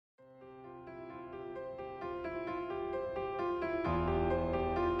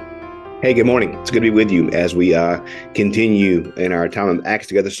Hey, good morning. It's good to be with you as we continue in our time of Acts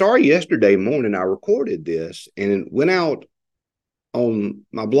together. Sorry, yesterday morning I recorded this and it went out on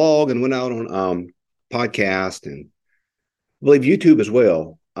my blog and went out on podcast and I believe YouTube as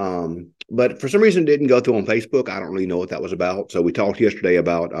well. But for some reason it didn't go through on Facebook. I don't really know what that was about. So we talked yesterday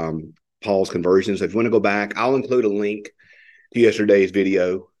about Paul's conversion. So if you want to go back, I'll include a link to yesterday's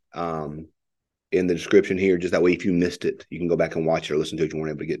video in the description here. Just that way, if you missed it, you can go back and watch it or listen to it. You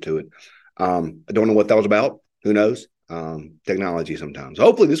weren't able to get to it. I don't know what that was about. Who knows? Technology sometimes.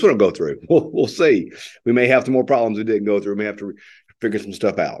 Hopefully this one will go through. We'll see. We may have some more problems that didn't go through. We may have to figure some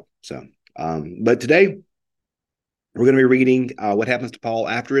stuff out. So, but today we're going to be reading what happens to Paul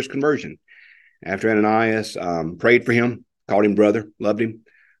after his conversion. After Ananias prayed for him, called him brother, loved him.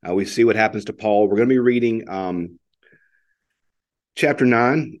 We see what happens to Paul. We're going to be reading chapter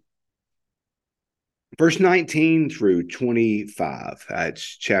 9, verse 19 through 25.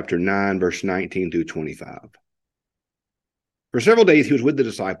 It's chapter 9, verse 19 through 25. For several days he was with the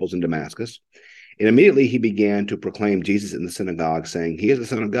disciples in Damascus, and immediately he began to proclaim Jesus in the synagogue, saying, "He is the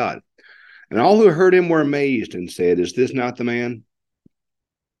Son of God." And all who heard him were amazed and said, "Is this not the man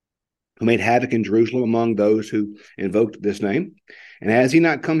who made havoc in Jerusalem among those who invoked this name? And has he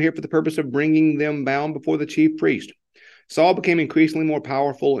not come here for the purpose of bringing them bound before the chief priest?" Saul became increasingly more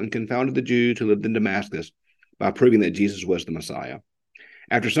powerful and confounded the Jews who lived in Damascus by proving that Jesus was the Messiah.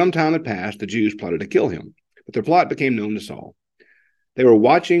 After some time had passed, the Jews plotted to kill him, but their plot became known to Saul. They were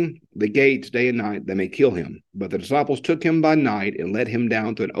watching the gates day and night that they may kill him, but the disciples took him by night and led him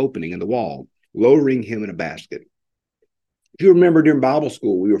down to an opening in the wall, lowering him in a basket. If you remember during Bible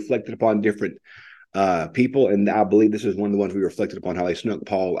school, we reflected upon different people, and I believe this is one of the ones we reflected upon, how they snuck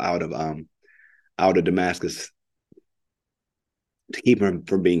Paul out of Damascus to keep him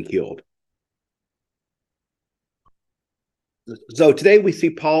from being killed. So today we see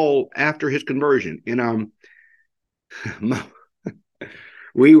Paul after his conversion. And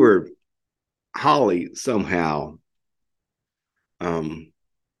we were Holly somehow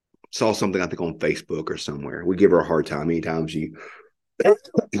saw something, I think, on Facebook or somewhere. We give her a hard time anytime she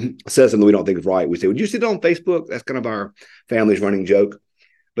says something we don't think is right. We say, "Would you see it on Facebook?" That's kind of our family's running joke.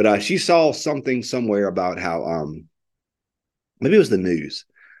 But she saw something somewhere about how maybe it was the news,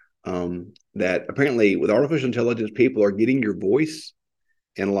 that apparently with artificial intelligence, people are getting your voice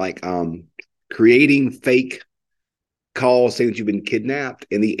and creating fake calls saying that you've been kidnapped.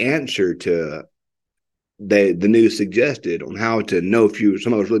 And the answer to the news suggested on how to know if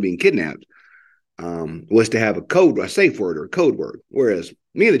someone was really being kidnapped was to have a safe word or a code word. Whereas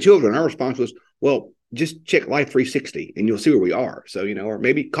me and the children, our response was, "Well, just check Life 360 and you'll see where we are. So, or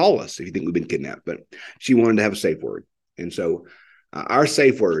maybe call us if you think we've been kidnapped." But she wanted to have a safe word. And so our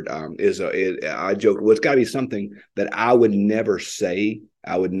safe word I joke, well, it's got to be something that I would never say.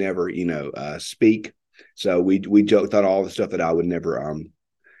 I would never, speak. So we thought all the stuff that I would never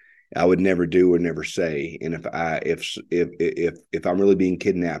do or never say. And if I'm really being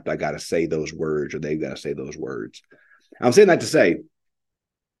kidnapped, I got to say those words, or they've got to say those words. I'm saying that to say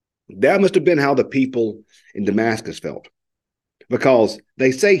that must have been how the people in Damascus felt, because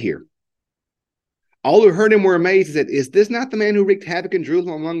they say here, all who heard him were amazed and said, "Is this not the man who wreaked havoc in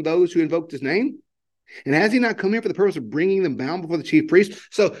Jerusalem among those who invoked his name? And has he not come here for the purpose of bringing them bound before the chief priest?"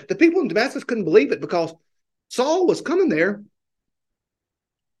 So the people in Damascus couldn't believe it, because Saul was coming there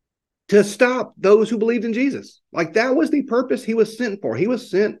to stop those who believed in Jesus. Like, that was the purpose he was sent for. He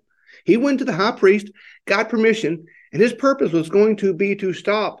went to the high priest, got permission, and his purpose was going to be to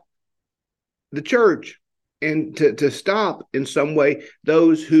stop the church and to stop in some way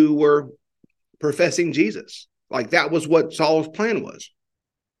those who were professing Jesus. Like, that was what Saul's plan was.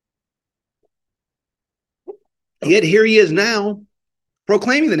 Yet here he is now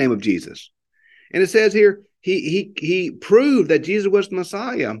proclaiming the name of Jesus. And it says here, he proved that Jesus was the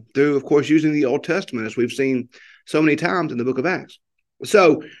Messiah through, of course, using the Old Testament, as we've seen so many times in the book of Acts.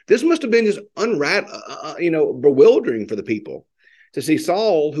 So this must have been just bewildering for the people to see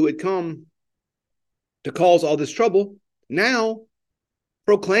Saul, who had come to cause all this trouble, now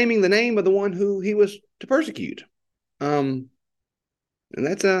proclaiming the name of the one who he was to persecute. And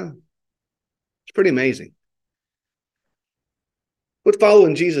that's it's pretty amazing what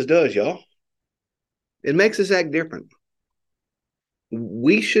following Jesus does, y'all. It makes us act different.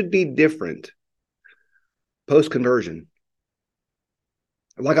 We should be different post-conversion.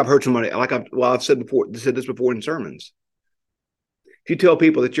 Like I've heard somebody, I've said this before in sermons. If you tell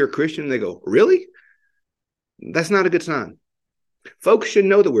people that you're a Christian, they go, "Really?" That's not a good sign. Folks should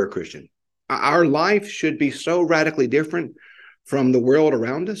know that we're a Christian. Our life should be so radically different from the world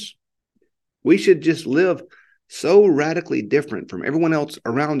around us. We should just live so radically different from everyone else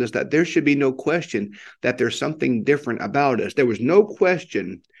around us that there should be no question that there's something different about us. There was no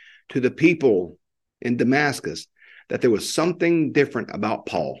question to the people in Damascus that there was something different about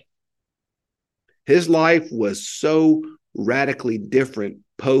Paul. His life was so radically different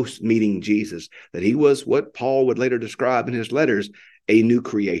post meeting Jesus that he was what Paul would later describe in his letters, a new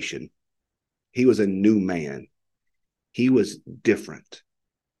creation. He was a new man. He was different.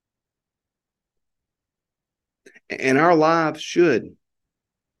 And our lives should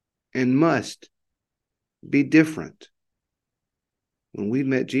and must be different when we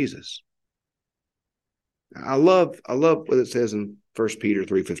met Jesus. I love what it says in 1 Peter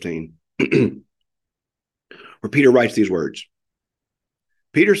 3:15, where Peter writes these words.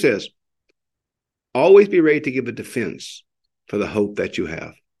 Peter says, always be ready to give a defense for the hope that you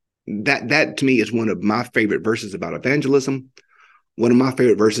have. That to me is one of my favorite verses about evangelism, one of my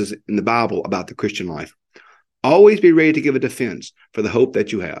favorite verses in the Bible about the Christian life. Always be ready to give a defense for the hope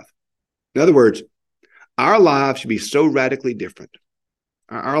that you have. In other words, our lives should be so radically different.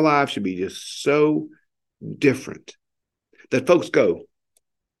 Our lives should be just so different that folks go,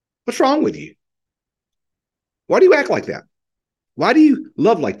 what's wrong with you? Why do you act like that? Why do you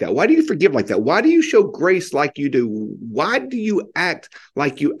love like that? Why do you forgive like that? Why do you show grace like you do? Why do you act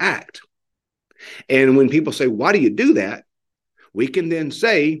like you act? And when people say, why do you do that? We can then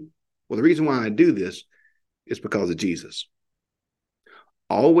say, well, the reason why I do this is because of Jesus.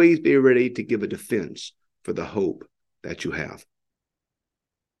 Always be ready to give a defense for the hope that you have.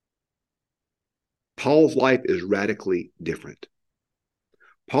 Paul's life is radically different.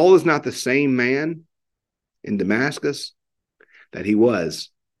 Paul is not the same man in Damascus that he was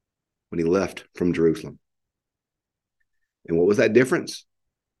when he left from Jerusalem. And what was that difference?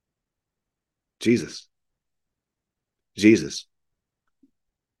 Jesus. Jesus.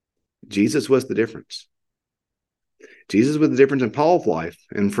 Jesus was the difference. Jesus was the difference in Paul's life.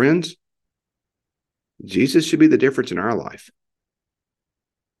 And friends, Jesus should be the difference in our life.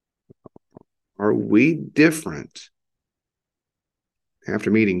 Are we different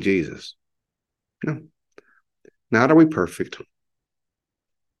after meeting Jesus? No. Not are we perfect.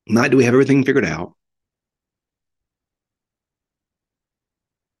 Not do we have everything figured out.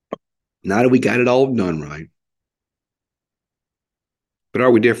 Not do we got it all done right. But are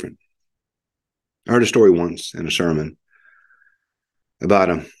we different? I heard a story once in a sermon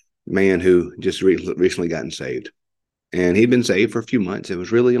about a man who just recently gotten saved. And he'd been saved for a few months. It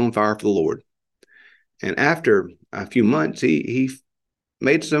was really on fire for the Lord. And after a few months, he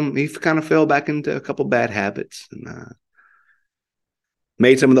kind of fell back into a couple bad habits and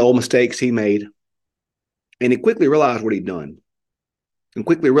made some of the old mistakes he made. And he quickly realized what he'd done and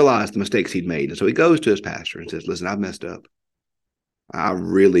quickly realized the mistakes he'd made. And so he goes to his pastor and says, listen, I've messed up. I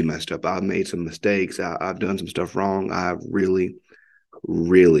really messed up. I've made some mistakes. I've done some stuff wrong. I've really,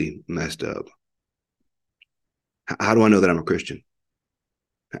 really messed up. How do I know that I'm a Christian?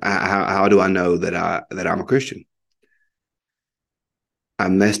 How do I know that I'm a Christian? I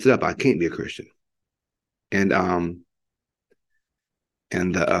messed it up. I can't be a Christian. And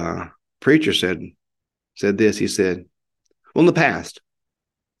the preacher said this. He said, well, in the past,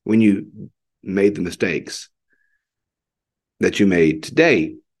 when you made the mistakes that you made today,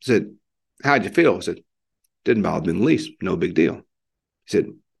 he said, how'd you feel? I said, didn't bother me in the least. No big deal. He said,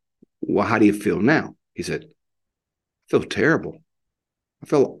 well, how do you feel now? He said, I feel terrible. I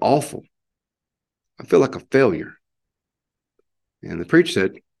feel awful. I feel like a failure. And the preacher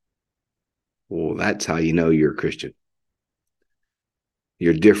said, well, that's how you know you're a Christian.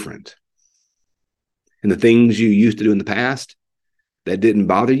 You're different. And the things you used to do in the past that didn't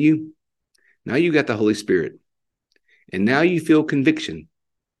bother you, now you got the Holy Spirit. And now you feel conviction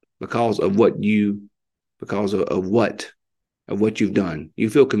because of what you've done. You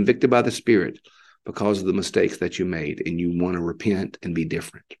feel convicted by the Spirit because of the mistakes that you made, and you want to repent and be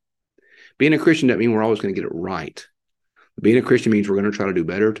different. Being a Christian doesn't mean we're always going to get it right. Being a Christian means we're going to try to do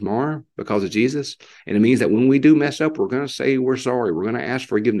better tomorrow because of Jesus. And it means that when we do mess up, we're going to say we're sorry. We're going to ask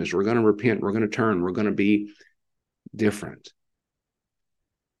forgiveness. We're going to repent. We're going to turn. We're going to be different.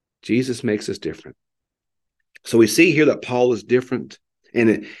 Jesus makes us different. So we see here that Paul is different. And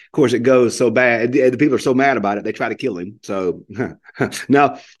of course, it goes so bad. The people are so mad about it, they try to kill him. So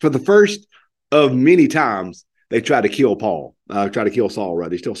now, for the first of many times, they try to kill Paul, try to kill Saul,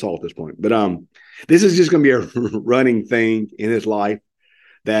 right? He's still Saul at this point. But this is just going to be a running thing in his life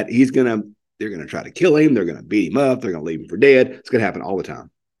that they're going to try to kill him. They're going to beat him up. They're going to leave him for dead. It's going to happen all the time.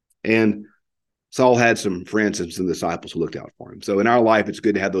 And Saul had some friends and some disciples who looked out for him. So in our life, it's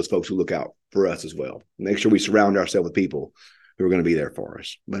good to have those folks who look out for us as well. Make sure we surround ourselves with people who are going to be there for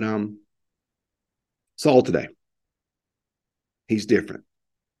us. But Saul today, He's different.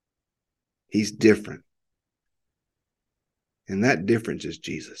 He's different. And that difference is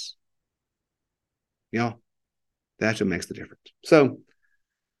Jesus. That's what makes the difference. So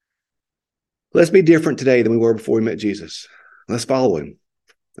let's be different today than we were before we met Jesus. Let's follow him.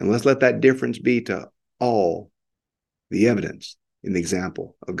 And let's let that difference be to all the evidence in the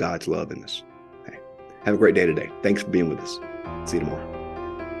example of God's love in us. Okay. Have a great day today. Thanks for being with us. See you tomorrow.